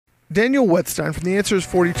Daniel Wettstein from the Answers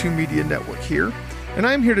 42 Media Network here, and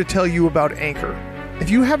I'm here to tell you about Anchor. If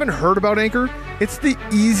you haven't heard about Anchor, it's the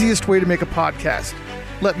easiest way to make a podcast.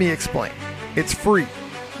 Let me explain. It's free.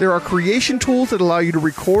 There are creation tools that allow you to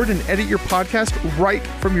record and edit your podcast right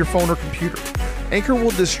from your phone or computer. Anchor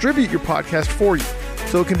will distribute your podcast for you,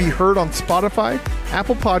 so it can be heard on Spotify,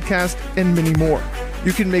 Apple Podcasts, and many more.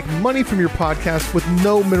 You can make money from your podcast with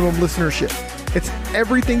no minimum listenership. It's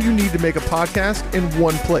everything you need to make a podcast in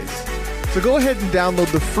one place. So go ahead and download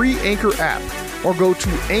the free Anchor app or go to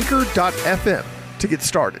anchor.fm to get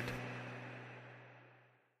started.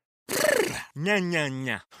 Nya nya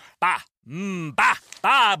nya. Ba. Ba.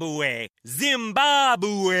 Babue.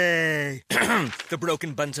 Zimbabwe. The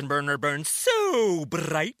broken Bunsen burner burns so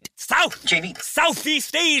bright. South. Jamie.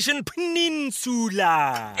 Southeast Asian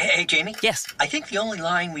Peninsula. Hey, Jamie? Yes? I think the only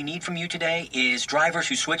line we need from you today is drivers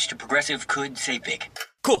who switch to progressive could save big.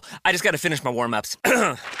 Cool. I just gotta finish my warm-ups.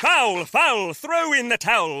 Foul, throw in the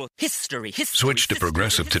towel. History. Switch to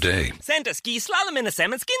Progressive today. Santa ski slalom in a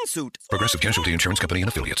salmon skin suit. Progressive Casualty Insurance Company and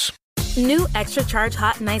Affiliates. New Extra Charge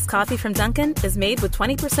Hot and Iced Coffee from Dunkin' is made with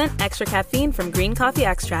 20% extra caffeine from green coffee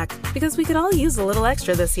extract, because we could all use a little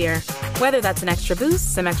extra this year. Whether that's an extra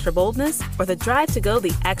boost, some extra boldness, or the drive to go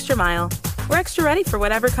the extra mile, we're extra ready for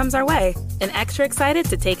whatever comes our way and extra excited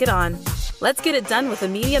to take it on. Let's get it done with a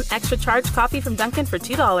medium extra charge coffee from Dunkin' for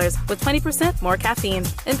 $2 with 20% more caffeine.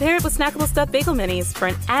 And pair it with snackable stuffed bagel minis for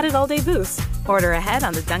an added all-day boost. Order ahead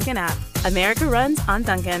on the Dunkin' app. America runs on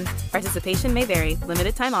Dunkin'. Participation may vary.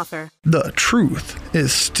 Limited time offer. The truth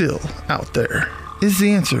is still out there. Is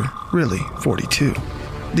the answer really 42?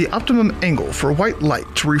 The optimum angle for white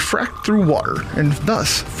light to refract through water and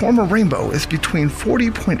thus form a rainbow is between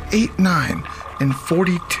 40.89 and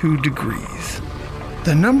 42 degrees.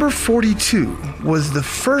 The number 42 was the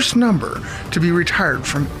first number to be retired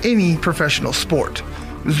from any professional sport.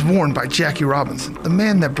 It was worn by Jackie Robinson, the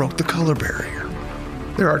man that broke the color barrier.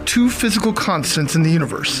 There are two physical constants in the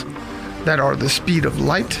universe that are the speed of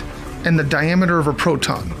light and the diameter of a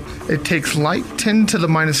proton. It takes light 10 to the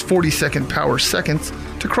minus 42nd power seconds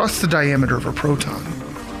to cross the diameter of a proton.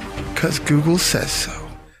 'Cause Google says so.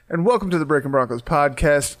 And welcome to the Breakin Broncos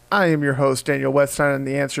podcast. I am your host, Daniel Wettstein on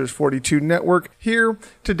the Answers 42 Network. Here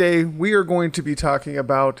today, we are going to be talking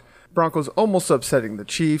about Broncos almost upsetting the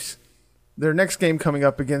Chiefs, their next game coming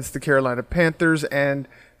up against the Carolina Panthers, and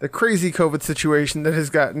the crazy COVID situation that has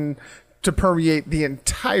gotten to permeate the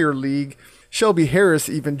entire league. Shelby Harris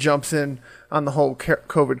even jumps in on the whole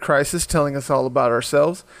COVID crisis, telling us all about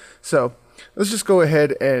ourselves. So let's just go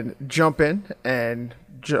ahead and jump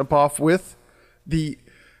off with the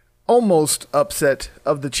almost upset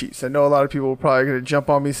of the Chiefs. I know a lot of people are probably going to jump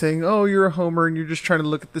on me saying, oh, you're a homer and you're just trying to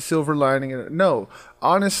look at the silver lining. No,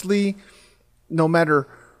 honestly, no matter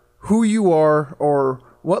who you are or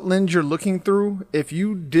what lens you're looking through, if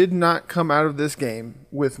you did not come out of this game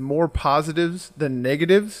with more positives than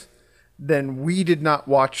negatives, then we did not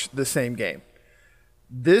watch the same game.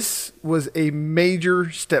 This was a major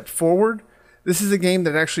step forward. This is a game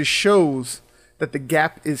that actually shows that the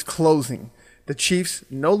gap is closing. The Chiefs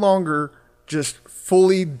no longer just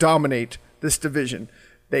fully dominate this division.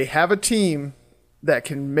 They have a team that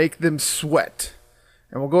can make them sweat.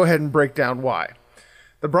 And we'll go ahead and break down why.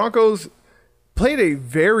 The Broncos played a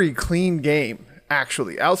very clean game,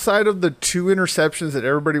 actually. Outside of the two interceptions that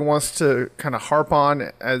everybody wants to kind of harp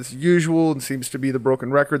on as usual, and seems to be the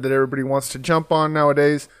broken record that everybody wants to jump on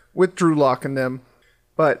nowadays with Drew Lock and them.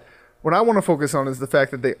 But what I want to focus on is the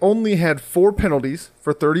fact that they only had 4 penalties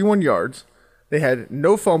for 31 yards. They had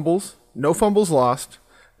no fumbles lost.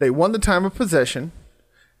 They won the time of possession,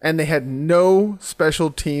 and they had no special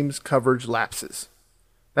teams coverage lapses.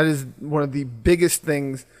 That is one of the biggest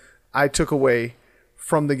things I took away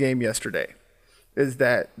from the game yesterday, is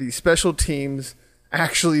that the special teams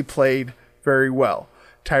actually played very well.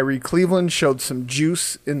 Tyree Cleveland showed some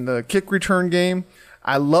juice in the kick return game.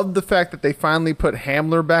 I love the fact that they finally put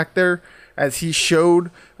Hamler back there, as he showed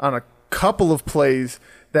on a couple of plays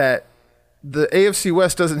that the AFC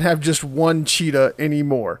West doesn't have just one cheetah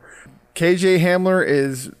anymore. KJ Hamler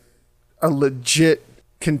is a legit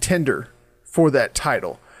contender for that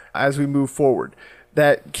title as we move forward.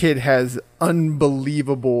 That kid has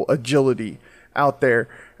unbelievable agility out there.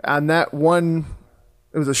 On that one,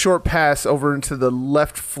 it was a short pass over into the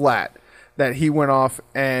left flat that he went off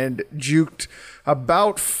and juked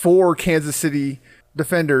about 4 Kansas City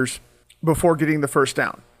defenders before getting the first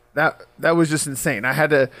down. That was just insane. I had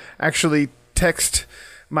to actually text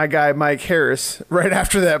my guy Mike Harris right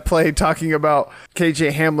after that play, talking about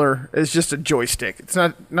KJ Hamler is just a joystick. It's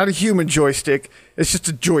not a human joystick. It's just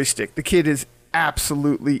a joystick. The kid is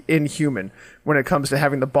absolutely inhuman when it comes to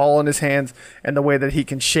having the ball in his hands and the way that he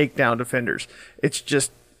can shake down defenders. It's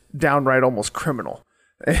just downright almost criminal.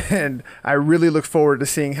 And I really look forward to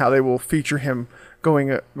seeing how they will feature him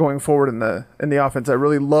going forward in the offense. I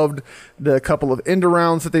really loved the couple of end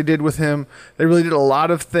arounds that they did with him. They really did a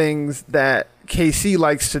lot of things that KC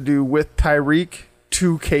likes to do with Tyreek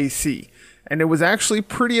to KC, and it was actually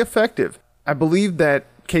pretty effective. I believe that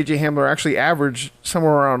KJ Hamler actually averaged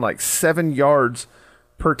somewhere around like 7 yards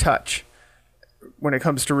per touch when it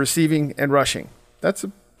comes to receiving and rushing. That's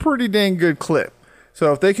a pretty dang good clip.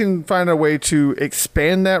 So if they can find a way to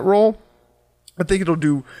expand that role, I think it'll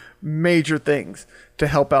do major things to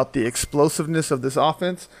help out the explosiveness of this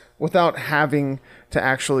offense without having to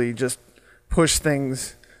actually just push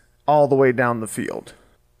things all the way down the field.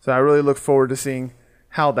 So I really look forward to seeing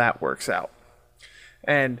how that works out.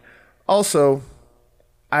 And also,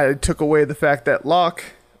 I took away the fact that Locke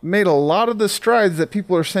made a lot of the strides that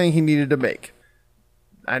people are saying he needed to make.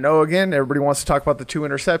 I know, again, everybody wants to talk about the 2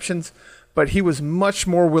 interceptions, but he was much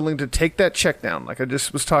more willing to take that check down, like I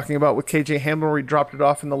just was talking about with KJ Hamler, where he dropped it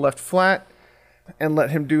off in the left flat and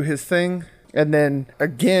let him do his thing. And then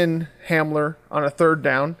again, Hamler on a 3rd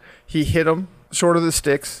down, he hit him short of the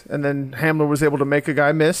sticks, and then Hamler was able to make a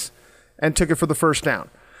guy miss and took it for the 1st down.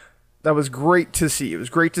 That was great to see. It was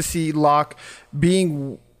great to see Locke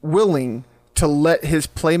being willing to let his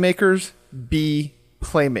playmakers be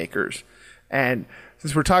playmakers. And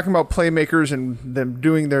since we're talking about playmakers and them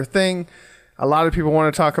doing their thing, a lot of people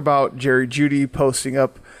want to talk about Jerry Jeudy posting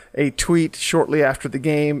up a tweet shortly after the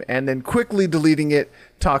game and then quickly deleting it,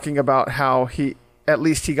 talking about how at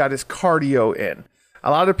least he got his cardio in. A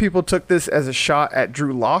lot of people took this as a shot at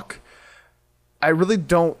Drew Lock. I really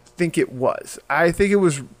don't think it was. I think it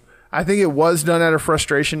was done out of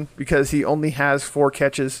frustration because he only has 4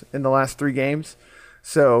 catches in the last 3 games.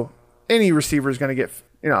 So any receiver is going to get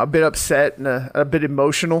a bit upset and a bit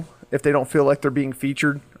emotional if they don't feel like they're being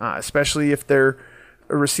featured, especially if they're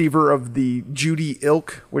a receiver of the Jeudy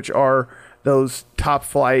ilk, which are those top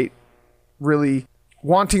flight, really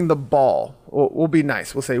wanting the ball. We'll be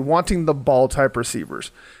nice. We'll say wanting the ball type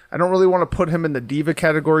receivers. I don't really want to put him in the diva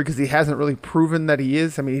category because he hasn't really proven that he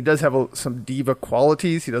is. I mean, he does have some diva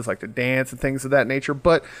qualities. He does like to dance and things of that nature,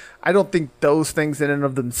 but I don't think those things in and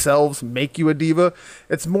of themselves make you a diva.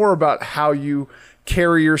 It's more about how you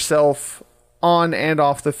carry yourself on and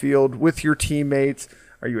off the field with your teammates.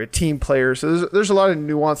 Are you a team player? So there's a lot of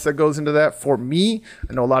nuance that goes into that. For me,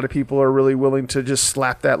 I know a lot of people are really willing to just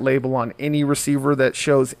slap that label on any receiver that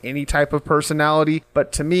shows any type of personality.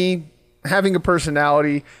 But to me, having a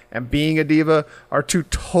personality and being a diva are 2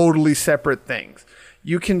 totally separate things.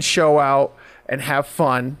 You can show out and have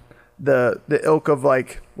fun. The ilk of,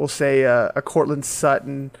 like, we'll say a Cortland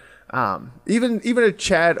Sutton, even a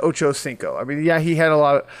Chad Ochocinco. I mean, yeah, he had a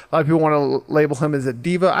lot of people want to label him as a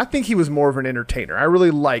diva. I think he was more of an entertainer. I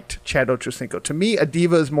really liked Chad Ochocinco. To me, a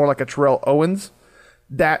diva is more like a Terrell Owens.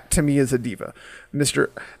 That to me is a diva.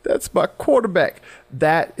 That's my quarterback.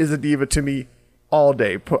 That is a diva to me all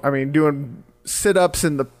day. I mean, doing sit-ups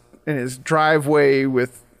in his driveway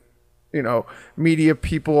with, media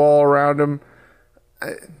people all around him.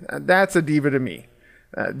 That's a diva to me.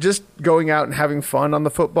 Just going out and having fun on the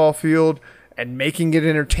football field and making it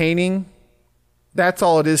entertaining, that's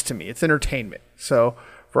all it is to me. It's entertainment. So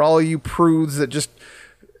for all of you prudes that just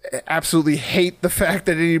absolutely hate the fact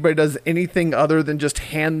that anybody does anything other than just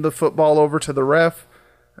hand the football over to the ref,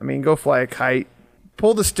 I mean, go fly a kite,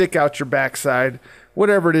 pull the stick out your backside,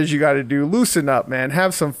 whatever it is you got to do, loosen up, man,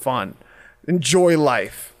 have some fun, enjoy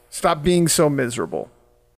life, stop being so miserable.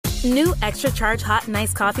 New Extra Charge Hot and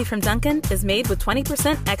Iced Coffee from Dunkin' is made with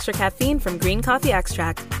 20% extra caffeine from green coffee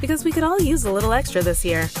extract because we could all use a little extra this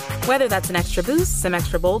year. Whether that's an extra boost, some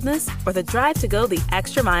extra boldness, or the drive to go the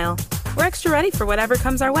extra mile, we're extra ready for whatever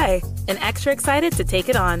comes our way and extra excited to take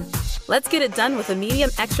it on. Let's get it done with a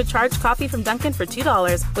medium extra charge coffee from Dunkin' for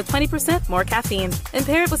 $2 with 20% more caffeine. And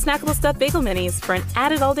pair it with snackable stuffed bagel minis for an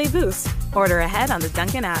added all-day boost. Order ahead on the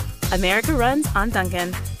Dunkin' app. America runs on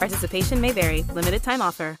Dunkin'. Participation may vary. Limited time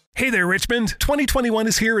offer. Hey there, Richmond. 2021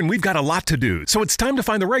 is here and we've got a lot to do, so it's time to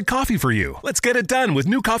find the right coffee for you. Let's get it done with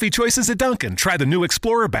new coffee choices at Dunkin'. Try the new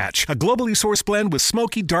Explorer Batch, a globally sourced blend with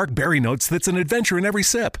smoky, dark berry notes that's an adventure in every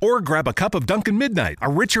sip. Or grab a cup of Dunkin' Midnight, a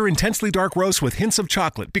richer, intensely dark roast with hints of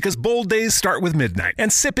chocolate, because bold days start with midnight.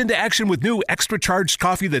 And sip into action with new extra charged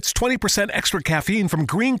coffee that's 20% extra caffeine from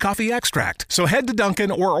green coffee extract. So head to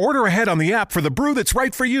Dunkin' or order ahead on the app for the brew that's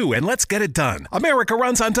right for you, and let's get it done. America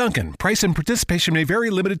runs on Dunkin'. Price and participation may vary.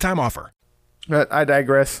 Limited time offer. But I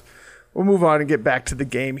digress. we'll move on and get back to the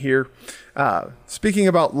game here. Speaking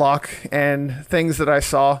about Locke and things that I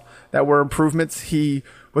saw that were improvements, he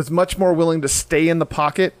was much more willing to stay in the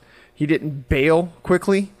pocket. He didn't bail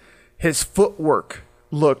quickly. His footwork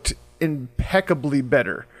looked impeccably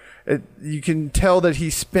better. You can tell that he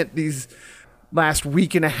spent these last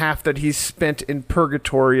week and a half that he's spent in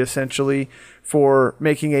purgatory, essentially, for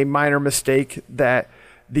making a minor mistake that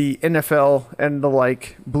the NFL and the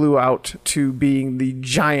like blew out to being the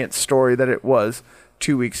giant story that it was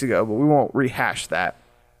 2 weeks ago, but we won't rehash that.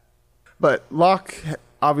 But Locke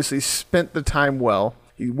obviously spent the time well.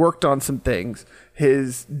 He worked on some things.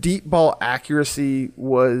 His deep ball accuracy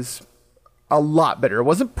was a lot better. It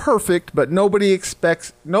wasn't perfect, but nobody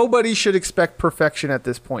should expect perfection at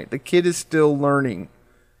this point. The kid is still learning.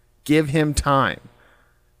 Give him time.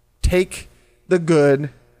 Take the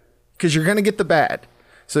good, because you're gonna get the bad.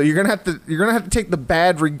 So you're gonna have to take the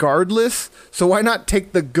bad regardless. So why not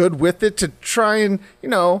take the good with it to try and,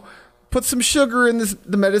 put some sugar in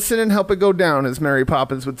the medicine and help it go down, as Mary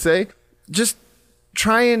Poppins would say. Just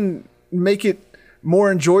try and make it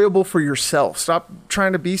more enjoyable for yourself. Stop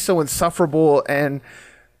trying to be so insufferable and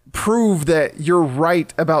prove that you're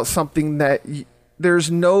right about something that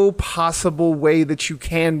there's no possible way that you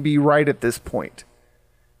can be right at this point.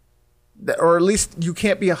 Or at least you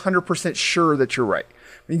can't be 100% sure that you're right.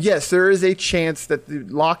 I mean, yes, there is a chance that the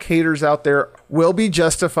Locke haters out there will be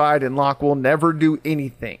justified and Locke will never do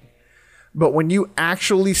anything. But when you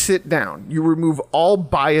actually sit down, you remove all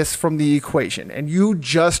bias from the equation and you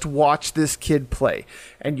just watch this kid play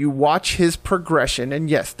and you watch his progression. And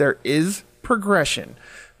yes, there is progression.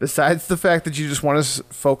 Besides the fact that you just want to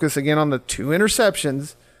focus again on the 2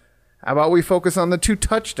 interceptions, how about we focus on the 2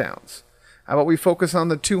 touchdowns? How about we focus on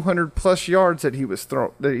the 200 plus yards that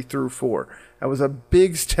he threw for? That was a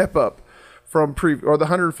big step up from the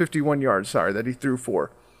 151 yards, that he threw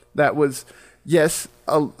for. That was, yes,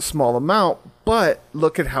 a small amount, but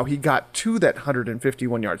look at how he got to that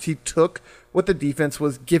 151 yards. He took what the defense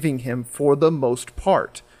was giving him for the most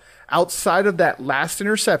part. Outside of that last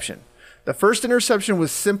interception, the first interception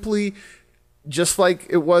was simply just like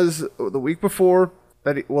it was the week before,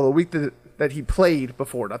 the week that he played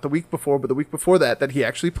before, not the week before, but the week before that he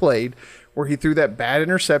actually played, where he threw that bad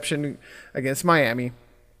interception against Miami.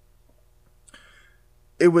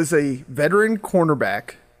 It was a veteran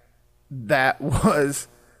cornerback that was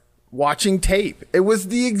watching tape. It was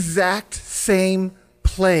the exact same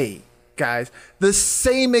play, guys. The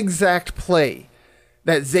same exact play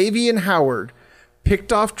that Xavier Howard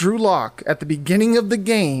picked off Drew Lock at the beginning of the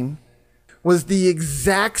game was the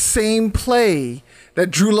exact same play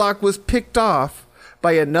that Drew Lock was picked off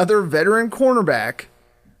by another veteran cornerback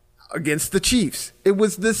against the Chiefs. It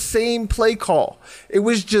was the same play call. It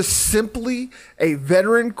was just simply a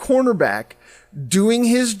veteran cornerback doing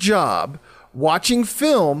his job, watching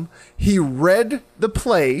film. He read the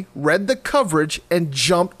play, read the coverage, and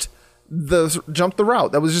jumped the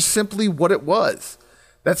route. That was just simply what it was.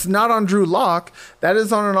 That's not on Drew Lock. That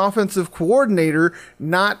is on an offensive coordinator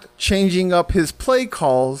not changing up his play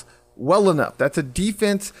calls well enough. That's a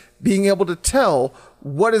defense being able to tell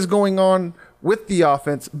what is going on with the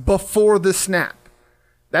offense before the snap.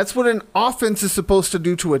 That's what an offense is supposed to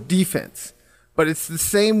do to a defense. But it's the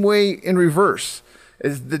same way in reverse.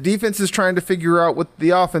 As the defense is trying to figure out what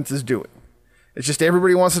the offense is doing. It's just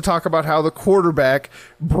everybody wants to talk about how the quarterback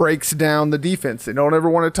breaks down the defense. They don't ever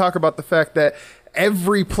want to talk about the fact that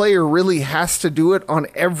every player really has to do it on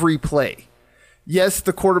every play. Yes,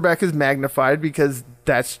 the quarterback is magnified because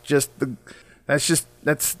that's the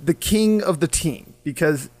king of the team,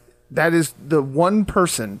 because that is the one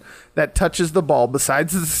person that touches the ball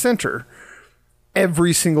besides the center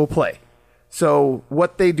every single play. So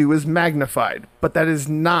what they do is magnified, but that is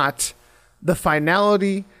not the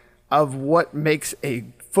finality of what makes a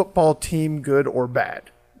football team good or bad.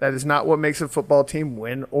 That is not what makes a football team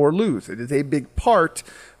win or lose. It is a big part,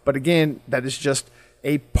 but again, that is just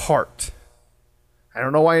a part. I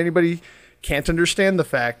don't know why anybody can't understand the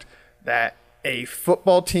fact that a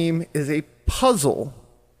football team is a puzzle.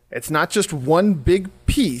 It's not just one big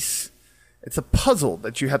piece. It's a puzzle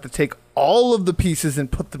that you have to take all of the pieces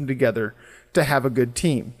and put them together to have a good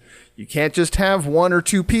team. You can't just have 1 or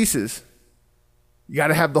 2 pieces. You got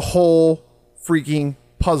to have the whole freaking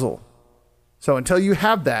puzzle. So until you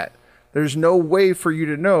have that, there's no way for you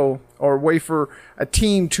to know or way for a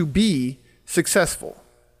team to be successful.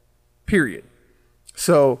 Period.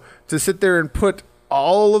 So to sit there and put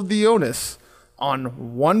all of the onus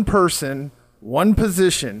on one person, one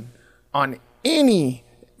position, on any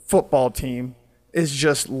football team is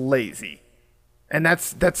just lazy. And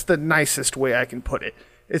that's the nicest way I can put it.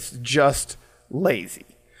 It's just lazy.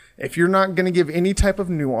 If you're not going to give any type of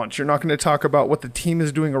nuance, you're not going to talk about what the team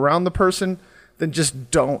is doing around the person, then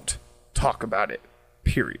just don't talk about it,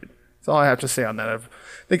 period. That's all I have to say on that. I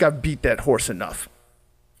think I've beat that horse enough.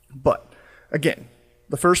 But, again,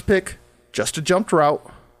 the first pick, just a jumped route,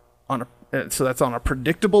 so that's on a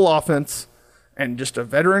predictable offense, and just a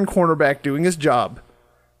veteran cornerback doing his job,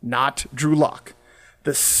 not Drew Lock.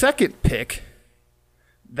 The second pick,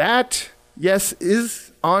 that, yes,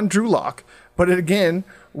 is on Drew Lock, but it, again,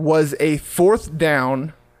 was a fourth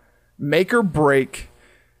down, make or break,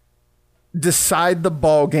 decide the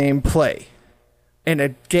ball game play in a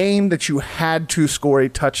game that you had to score a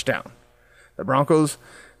touchdown. The Broncos,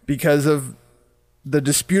 because of the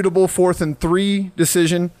disputable 4th and 3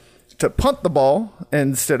 decision to punt the ball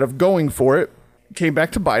instead of going for it, came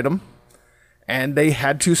back to bite them, and they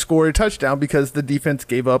had to score a touchdown because the defense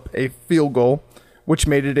gave up a field goal, which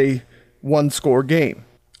made it a one-score game.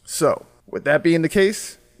 So, with that being the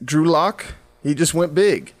case, Drew Lock, he just went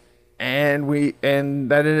big, and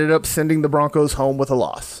that ended up sending the Broncos home with a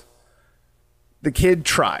loss. The kid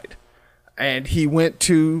tried, and he went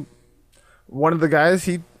to one of the guys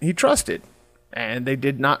he trusted, and they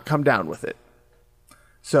did not come down with it.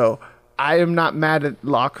 So I am not mad at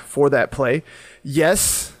Locke for that play.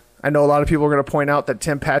 Yes, I know a lot of people are going to point out that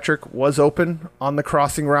Tim Patrick was open on the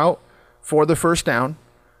crossing route for the first down,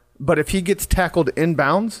 but if he gets tackled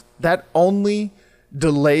inbounds, that only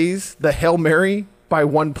delays the Hail Mary by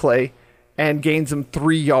one play and gains him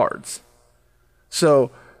 3 yards.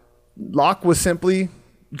 So Locke was simply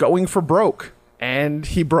going for broke, and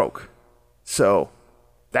he broke. So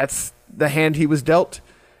that's the hand he was dealt.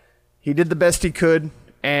 He did the best he could,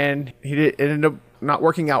 and it ended up not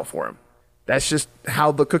working out for him. That's just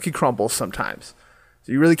how the cookie crumbles sometimes.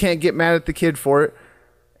 So you really can't get mad at the kid for it,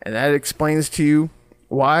 and that explains to you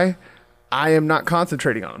why I am not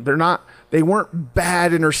concentrating on them. They weren't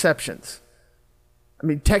bad interceptions. I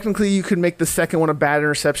mean, technically you could make the second one a bad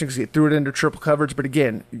interception because you threw it into triple coverage, but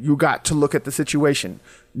again, you got to look at the situation.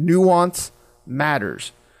 Nuance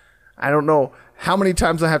matters. I don't know how many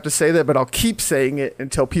times I have to say that, but I'll keep saying it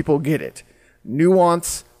until people get it.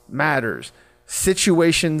 Nuance matters.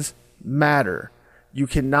 Situations matter. You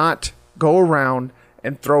cannot go around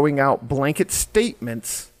and throwing out blanket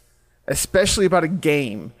statements, especially about a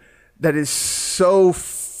game that is so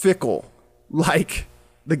fickle like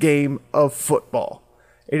the game of football.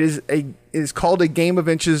 It is called a game of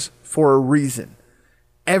inches for a reason.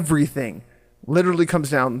 Everything literally comes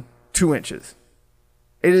down 2 inches.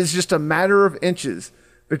 It is just a matter of inches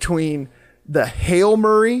between the Hail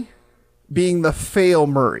Murray being the Fail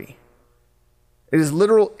Murray. It is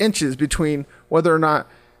literal inches between whether or not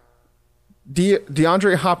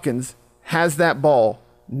DeAndre Hopkins has that ball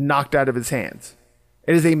knocked out of his hands.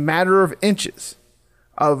 It is a matter of inches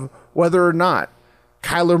of whether or not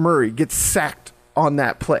Kyler Murray gets sacked on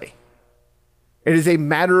that play. It is a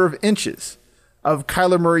matter of inches of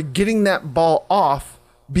Kyler Murray getting that ball off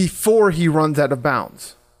before he runs out of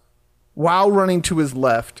bounds while running to his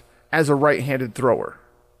left as a right-handed thrower.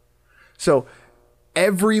 So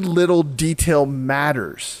every little detail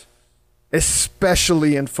matters,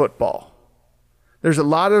 especially in football. There's a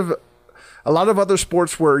lot of other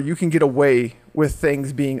sports where you can get away with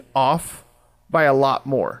things being off by a lot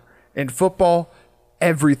more. In football,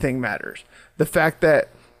 everything matters. The fact that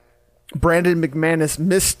Brandon McManus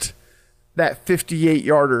missed that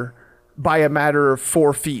 58-yarder by a matter of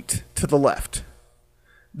 4 feet to the left.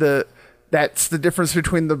 That's the difference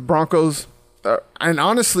between the Broncos, and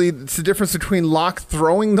honestly, it's the difference between Locke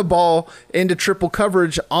throwing the ball into triple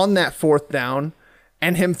coverage on that 4th down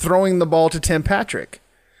and him throwing the ball to Tim Patrick.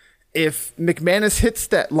 If McManus hits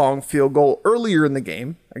that long field goal earlier in the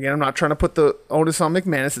game, again, I'm not trying to put the onus on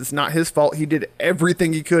McManus. It's not his fault. He did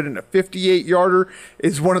everything he could, and a 58-yard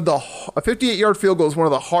field goal is one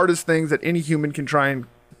of the hardest things that any human can try and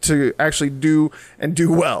to actually do and do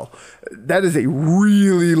well. That is a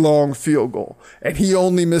really long field goal, and he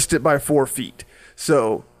only missed it by 4 feet.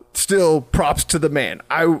 So still props to the man.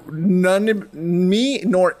 Me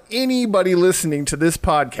nor anybody listening to this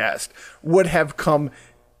podcast would have come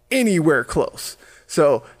anywhere close.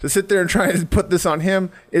 So to sit there and try and put this on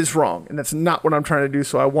him is wrong, and that's not what I'm trying to do,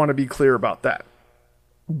 so I want to be clear about that.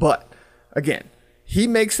 But again, he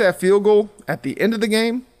makes that field goal at the end of the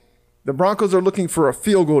game. The Broncos are looking for a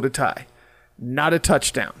field goal to tie, not a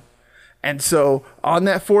touchdown. And so on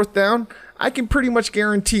that 4th down, I can pretty much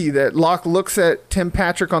guarantee that Locke looks at Tim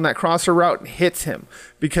Patrick on that crosser route and hits him,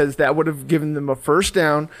 because that would have given them a first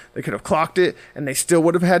down. They could have clocked it, and they still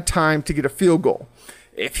would have had time to get a field goal.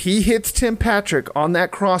 If he hits Tim Patrick on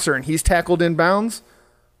that crosser and he's tackled in bounds,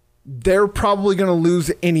 they're probably going to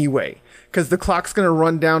lose anyway, because the clock's going to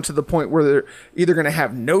run down to the point where they're either going to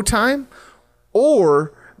have no time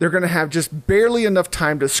or they're going to have just barely enough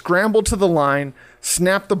time to scramble to the line,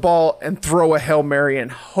 snap the ball, and throw a Hail Mary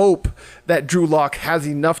and hope that Drew Lock has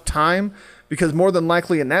enough time, because more than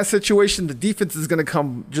likely in that situation, the defense is going to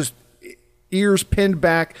come just ears pinned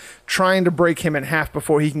back, trying to break him in half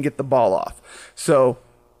before he can get the ball off. So,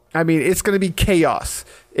 I mean, it's going to be chaos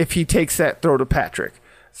if he takes that throw to Patrick.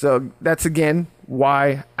 So that's, again,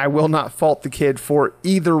 why I will not fault the kid for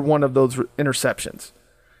either one of those interceptions.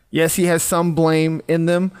 Yes, he has some blame in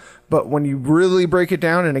them, but when you really break it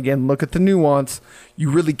down and, again, look at the nuance,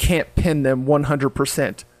 you really can't pin them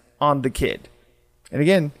 100% on the kid. And,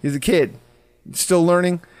 again, he's a kid. He's still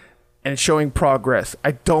learning and showing progress.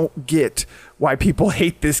 I don't get why people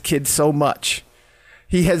hate this kid so much.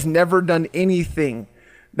 He has never done anything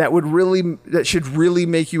that should really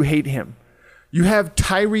make you hate him. You have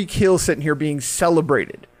Tyreek Hill sitting here being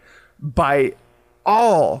celebrated by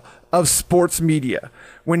all of sports media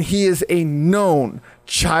when he is a known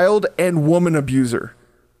child and woman abuser.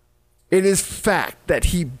 It is fact that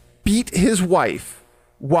he beat his wife,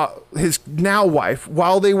 his now wife,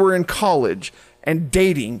 while they were in college and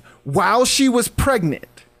dating while she was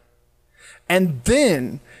pregnant. And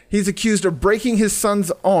then he's accused of breaking his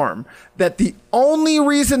son's arm, that the only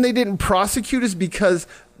reason they didn't prosecute is because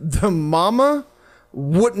the mama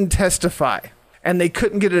wouldn't testify and they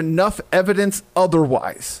couldn't get enough evidence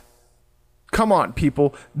otherwise. Come on,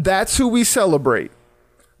 people. That's who we celebrate.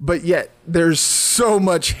 But yet there's so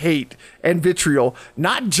much hate and vitriol,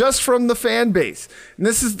 not just from the fan base. And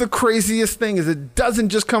this is the craziest thing, is it doesn't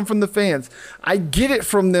just come from the fans. I get it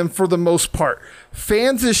from them for the most part.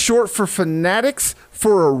 Fans is short for fanatics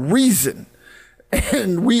for a reason.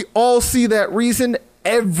 And we all see that reason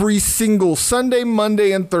every single Sunday,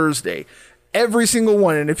 Monday, and Thursday. Every single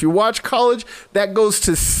one. And if you watch college, that goes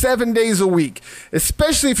to 7 days a week,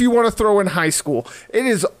 especially if you want to throw in high school. It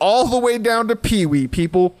is all the way down to Pee-wee,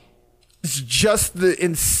 people. It's just the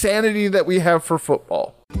insanity that we have for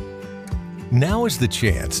football. Now is the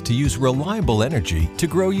chance to use reliable energy to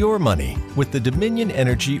grow your money with the Dominion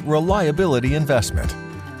Energy Reliability Investment.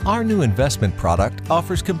 Our new investment product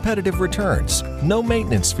offers competitive returns, no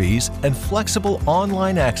maintenance fees, and flexible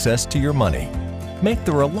online access to your money. Make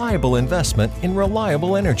the reliable investment in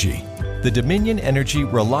reliable energy. The Dominion Energy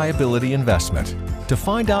Reliability Investment. To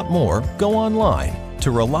find out more, go online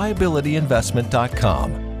to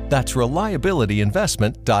reliabilityinvestment.com. That's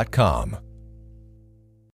reliabilityinvestment.com.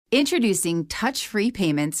 Introducing touch-free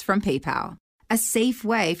payments from PayPal, a safe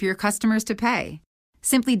way for your customers to pay.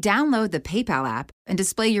 Simply download the PayPal app and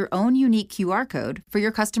display your own unique QR code for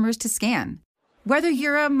your customers to scan. Whether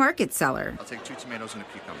you're a market seller, I'll take 2 tomatoes and a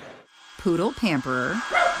cucumber, poodle pamperer,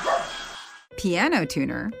 piano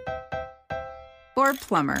tuner, or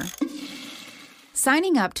plumber.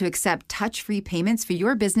 Signing up to accept touch-free payments for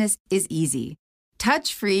your business is easy.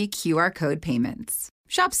 Touch-free QR code payments.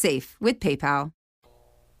 Shop safe with PayPal.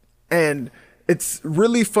 And it's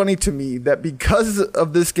really funny to me that because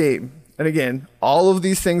of this game, and again, all of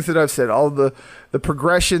these things that I've said, all of the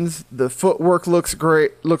progressions, the footwork looks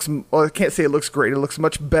great, I can't say it looks great, it looks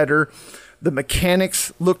much better. The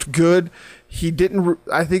mechanics looked good.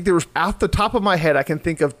 I think there was, off the top of my head, I can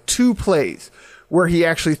think of 2 plays where he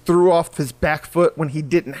actually threw off his back foot when he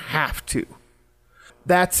didn't have to.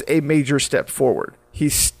 That's a major step forward.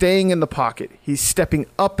 He's staying in the pocket. He's stepping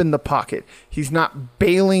up in the pocket. He's not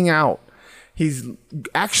bailing out. He's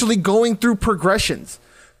actually going through progressions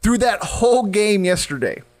through that whole game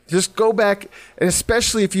yesterday. Just go back, and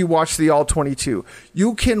especially if you watch the All-22,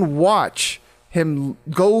 you can watch him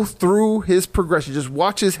go through his progression. Just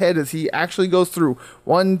watch his head as he actually goes through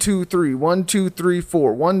 1, 2, 3, 1, 2, 3,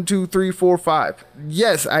 4, 1, 2, 3, 4, 5.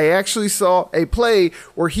 Yes, I actually saw a play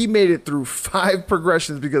where he made it through 5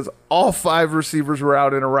 progressions because all 5 receivers were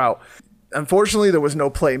out in a route. Unfortunately, there was no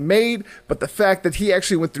play made, but the fact that he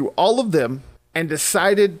actually went through all of them and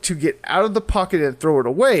decided to get out of the pocket and throw it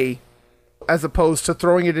away, as opposed to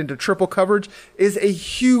throwing it into triple coverage, is a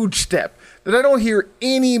huge step that I don't hear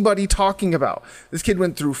anybody talking about. This kid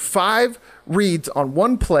went through 5 reads on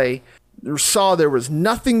one play, saw there was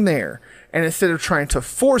nothing there, and instead of trying to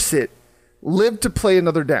force it, lived to play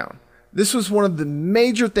another down. This was one of the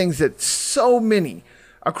major things that so many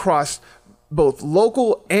across both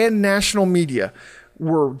local and national media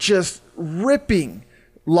were just ripping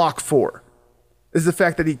Locke for, is the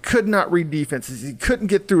fact that he could not read defenses, he couldn't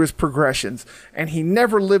get through his progressions, and he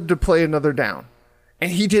never lived to play another down.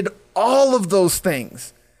 And he did all of those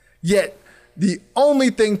things. Yet, the only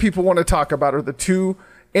thing people want to talk about are the 2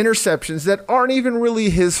 interceptions that aren't even really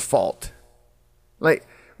his fault. Like,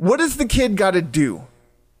 what does the kid got to do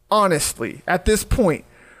Honestly, at this point,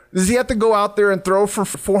 does he have to go out there and throw for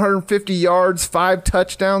 450 yards, 5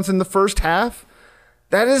 touchdowns in the first half?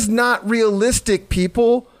 That is not realistic,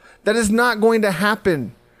 people. That is not going to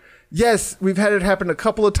happen. Yes, we've had it happen a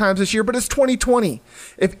couple of times this year, but it's 2020.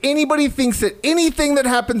 If anybody thinks that anything that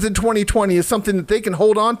happens in 2020 is something that they can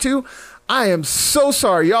hold on to, I am so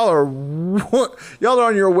sorry. Y'all are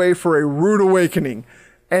on your way for a rude awakening.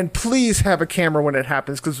 And please have a camera when it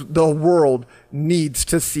happens, because the world needs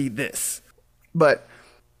to see this. But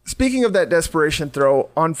speaking of that desperation throw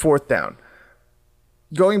on 4th down,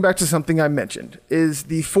 going back to something I mentioned, is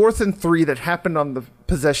the 4th and 3 that happened on the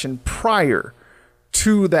possession prior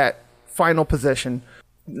to that final possession.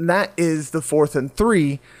 That is the 4th and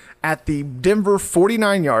 3 at the Denver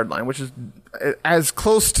 49-yard line, which is as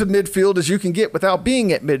close to midfield as you can get without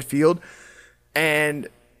being at midfield. And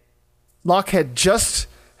Locke had just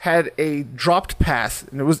had a dropped pass,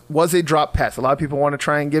 and it was a drop pass. A lot of people want to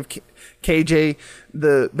try and give KJ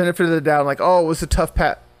the benefit of the doubt, like, oh, it was a tough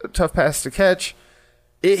pass to catch.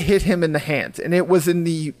 It hit him in the hands, and it was in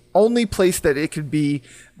the only place that it could be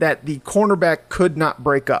that the cornerback could not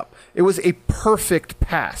break up. It was a perfect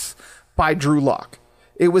pass by Drew Lock.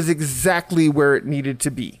 It was exactly where it needed to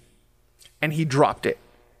be, and he dropped it.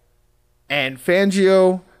 And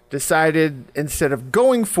Fangio decided, instead of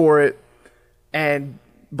going for it and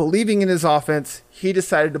believing in his offense, he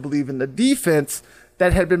decided to believe in the defense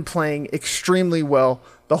that had been playing extremely well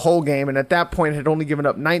the whole game, and at that point had only given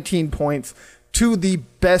up 19 points to the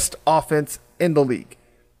best offense in the league,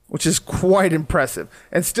 which is quite impressive,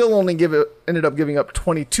 and still only ended up giving up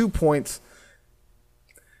 22 points.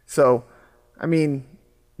 So, I mean,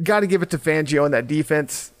 got to give it to Fangio in that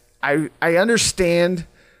defense. I understand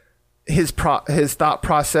his thought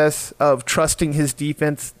process of trusting his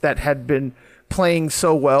defense that had been playing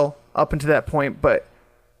so well up until that point, but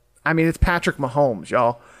I mean, it's Patrick Mahomes,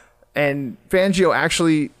 y'all, and Fangio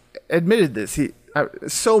actually admitted this.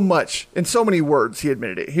 So much, in so many words, he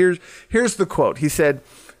admitted it. Here's the quote. He said,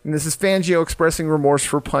 and this is Fangio expressing remorse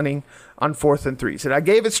for punting on 4th and 3. He said, I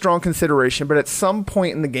gave it strong consideration, but at some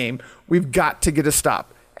point in the game, we've got to get a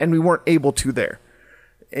stop, and we weren't able to there.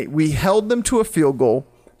 We held them to a field goal,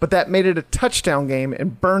 but that made it a touchdown game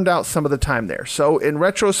and burned out some of the time there. So in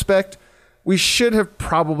retrospect, we should have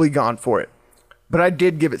probably gone for it, but I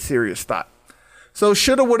did give it serious thought. So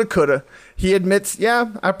shoulda, woulda, coulda. He admits,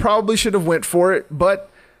 yeah, I probably should have went for it, but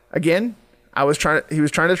again, he was trying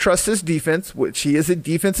to trust his defense, which he is a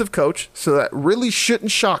defensive coach, so that really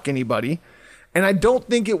shouldn't shock anybody. And I don't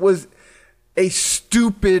think it was a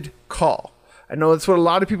stupid call. I know that's what a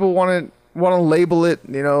lot of people want to label it,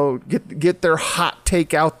 you know, get their hot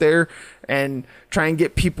take out there and try and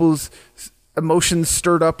get people's emotions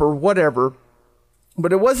stirred up or whatever.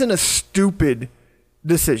 But it wasn't a stupid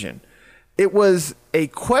decision. It was a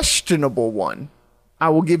questionable one. I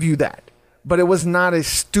will give you that. But it was not a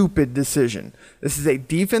stupid decision. This is a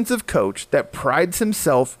defensive coach that prides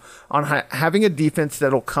himself on having a defense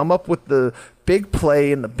that'll come up with the big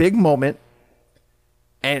play in the big moment,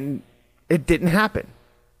 and it didn't happen.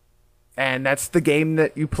 And that's the game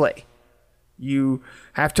that you play. You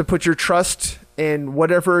have to put your trust in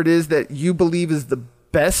whatever it is that you believe is the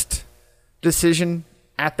best decision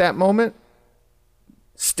at that moment.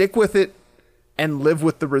 Stick with it and live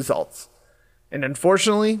with the results. And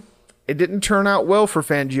unfortunately, it didn't turn out well for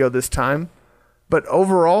Fangio this time. But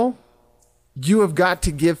overall, you have got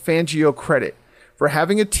to give Fangio credit for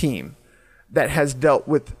having a team that has dealt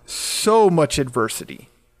with so much adversity,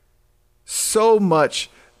 so much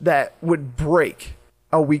that would break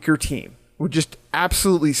a weaker team, would just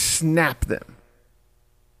absolutely snap them.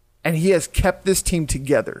 And he has kept this team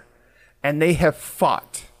together, and they have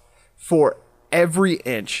fought for every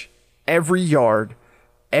inch, every yard,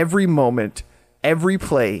 every moment, every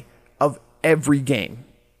play of every game.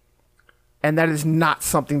 And that is not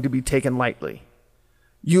something to be taken lightly.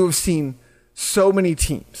 You have seen so many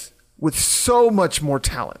teams with so much more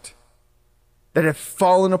talent that have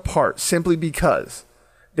fallen apart simply because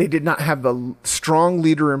they did not have a strong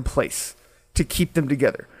leader in place to keep them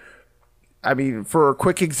together. I mean, for a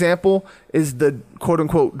quick example, is the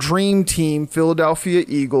quote-unquote dream team Philadelphia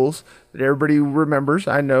Eagles that everybody remembers.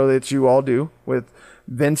 I know that you all do, with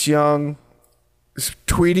Vince Young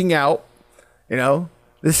tweeting out, you know,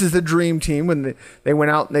 this is the dream team, when they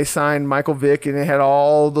went out and they signed Michael Vick, and they had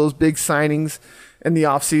all those big signings in the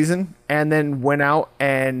offseason, and then went out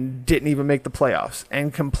and didn't even make the playoffs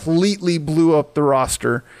and completely blew up the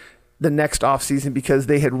roster the next offseason because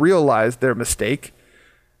they had realized their mistake,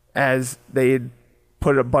 as they had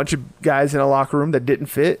put a bunch of guys in a locker room that didn't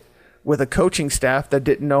fit with a coaching staff that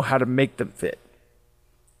didn't know how to make them fit.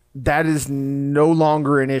 that is no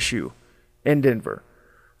longer an issue in Denver.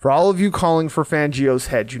 For all of you calling for Fangio's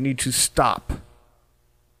head, you need to stop.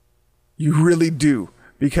 You really do,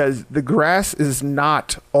 because the grass is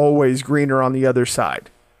not always greener on the other side.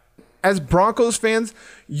 As Broncos fans,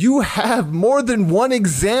 you have more than one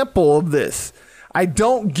example of this. I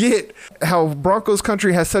don't get how Broncos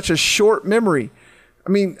country has such a short memory. I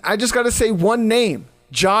mean, I just got to say one name,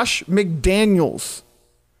 Josh McDaniels.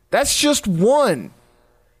 That's just one.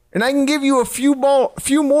 And I can give you a few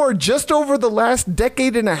more just over the last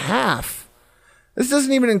decade and a half. This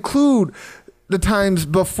doesn't even include the times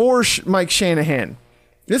before Mike Shanahan.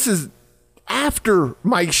 This is after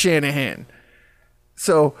Mike Shanahan.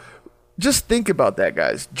 So just think about that,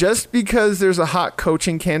 guys. Just because there's a hot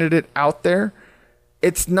coaching candidate out there,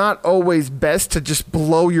 it's not always best to just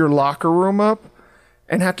blow your locker room up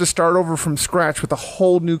and have to start over from scratch with a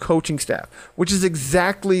whole new coaching staff, which is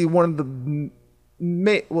exactly one of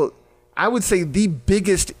the, I would say the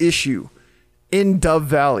biggest issue in Dove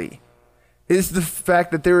Valley is the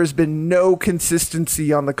fact that there has been no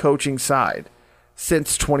consistency on the coaching side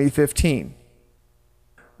since 2015.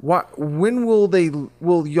 When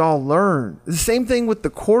will y'all learn? The same thing with the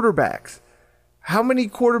quarterbacks. How many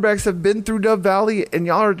quarterbacks have been through Dove Valley and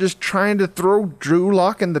y'all are just trying to throw Drew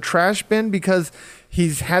Lock in the trash bin because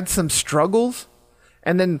he's had some struggles,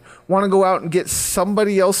 and then want to go out and get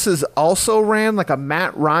somebody else's also ran, like a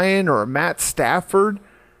Matt Ryan or a Matt Stafford?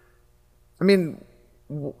 I mean,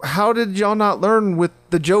 how did y'all not learn with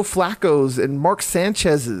the Joe Flacco's and Mark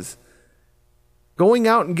Sanchez's? Going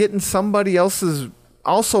out and getting somebody else's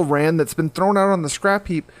also ran that's been thrown out on the scrap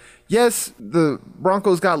heap. Yes, the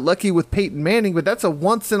Broncos got lucky with Peyton Manning, but that's a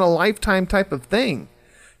once-in-a-lifetime type of thing.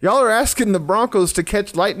 Y'all are asking the Broncos to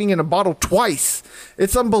catch lightning in a bottle twice.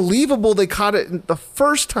 It's unbelievable they caught it the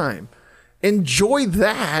first time. Enjoy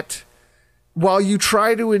that while you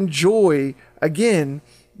try to enjoy, again,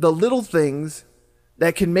 the little things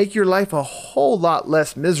that can make your life a whole lot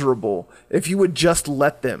less miserable if you would just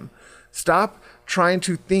let them. Stop trying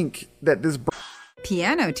to think that this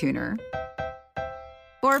Piano tuner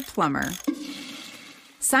or plumber.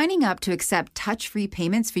 Signing up to accept touch-free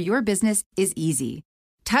payments for your business is easy.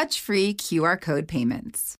 Touch-free QR code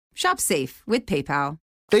payments. Shop safe with PayPal.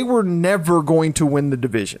 They were never going to win the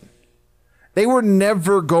division. They were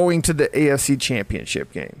never going to the AFC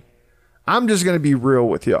Championship game. I'm just going to be real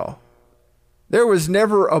with y'all. There was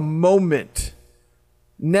never a moment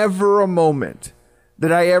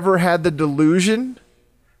that I ever had the delusion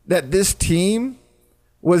that this team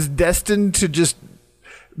was destined to just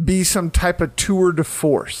be some type of tour de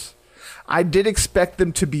force. I did expect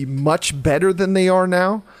them to be much better than they are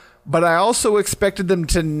now, but I also expected them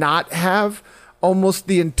to not have almost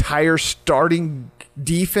the entire starting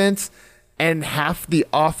defense and half the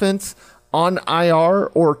offense on IR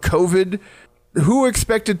or COVID. Who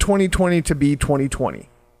expected 2020 to be 2020?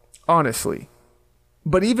 Honestly.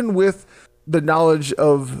 But even with the knowledge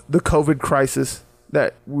of the COVID crisis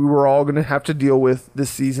that we were all going to have to deal with this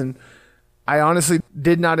season, I honestly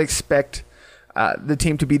did not expect the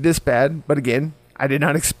team to be this bad. But again, I did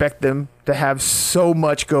not expect them to have so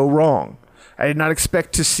much go wrong. I did not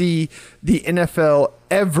expect to see the NFL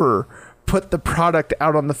ever put the product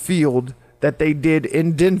out on the field that they did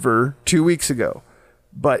in Denver 2 weeks ago.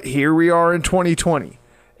 But here we are in 2020.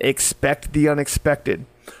 Expect the unexpected.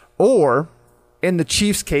 Or, in the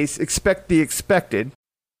Chiefs' case, expect the expected.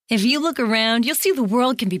 If you look around, you'll see the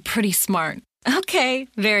world can be pretty smart. Okay,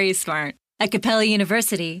 very smart. At Capella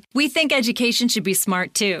University, we think education should be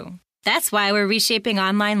smart too. That's why we're reshaping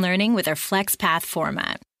online learning with our FlexPath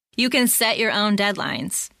format. You can set your own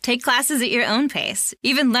deadlines, take classes at your own pace,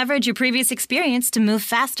 even leverage your previous experience to move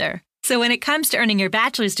faster. So when it comes to earning your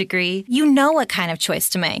bachelor's degree, you know what kind of choice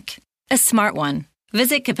to make. A smart one.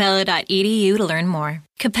 Visit capella.edu to learn more.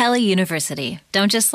 Capella University. Don't just